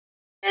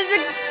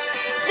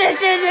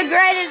This is the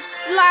greatest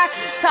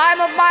time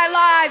of my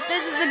life.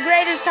 This is the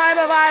greatest time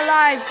of my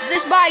life.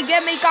 This might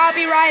get me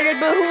copyrighted,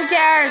 but who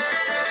cares?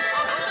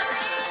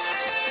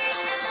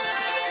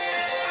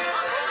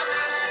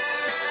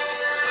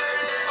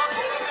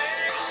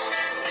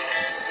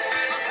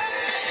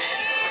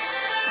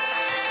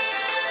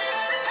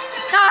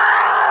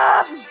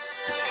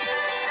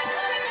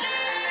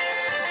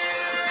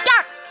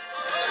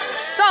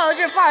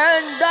 Soldier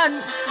fire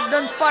done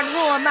for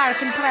the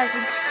American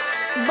president,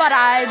 but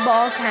I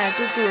can't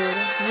do good.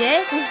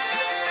 Yeah?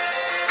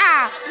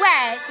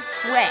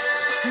 Wait.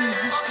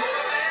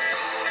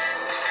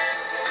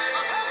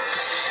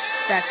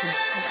 That can.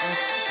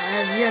 I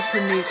have yet to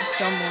meet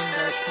someone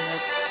that can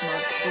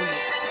outsmart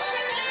bullet.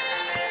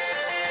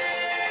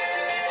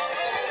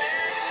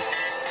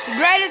 The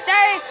greatest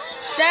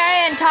day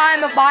and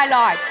time of my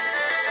life.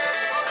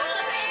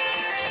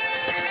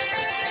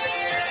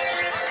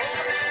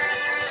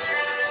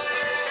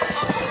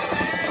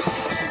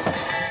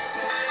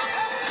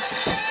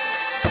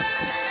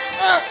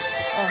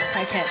 Oh,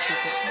 I can't shoot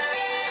it.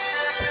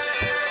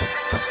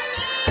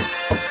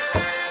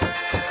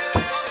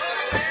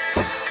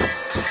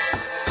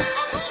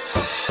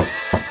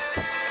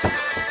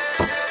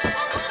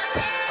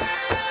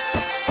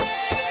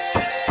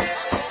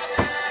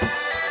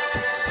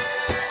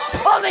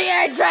 On the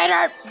air,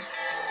 traitor!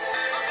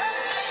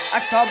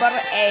 Oktober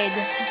 8.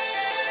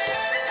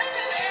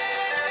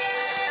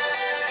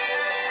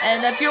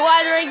 And if you're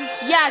wondering,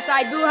 yes,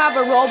 I do have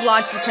a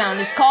Roblox account.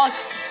 It's called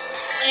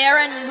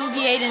Aaron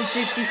Loogie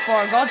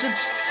 864.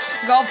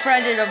 Go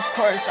friend it, of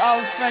course.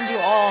 I'll friend you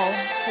all.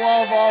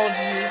 12, all of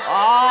you.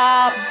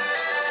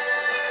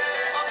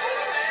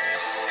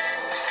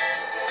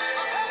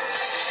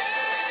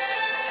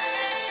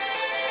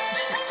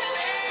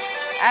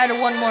 Add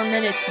 1 more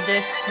minute to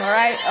this,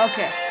 alright?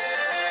 Okay.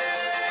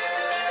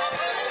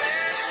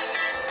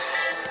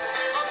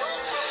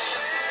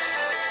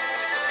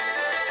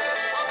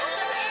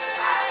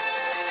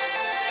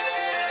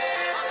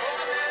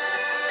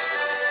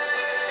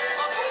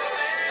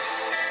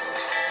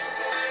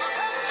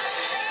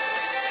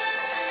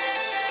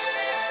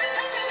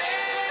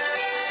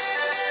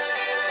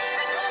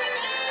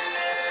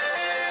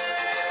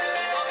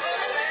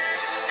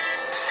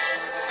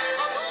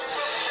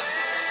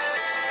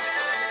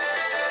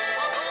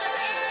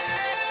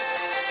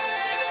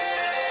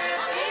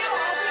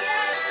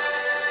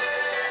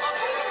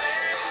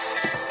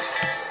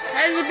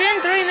 Has it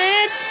been 3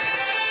 minutes?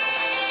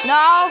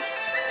 No?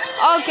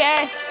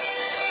 Okay.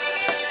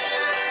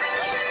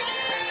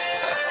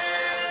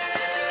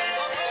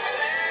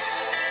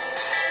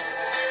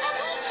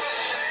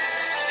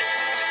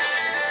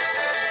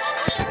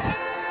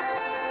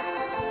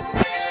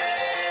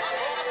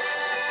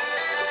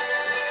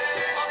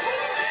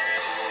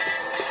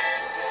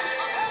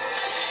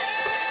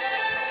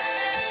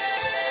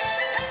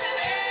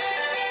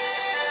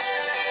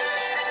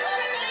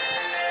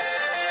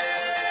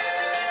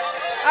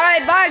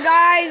 Alright, bye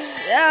guys.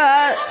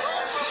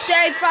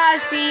 Stay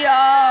Frosty.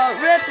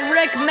 Rip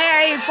Rick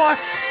Mary for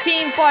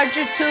Team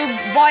Fortress 2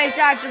 voice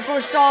actor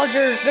for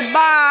Soldier.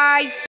 Goodbye.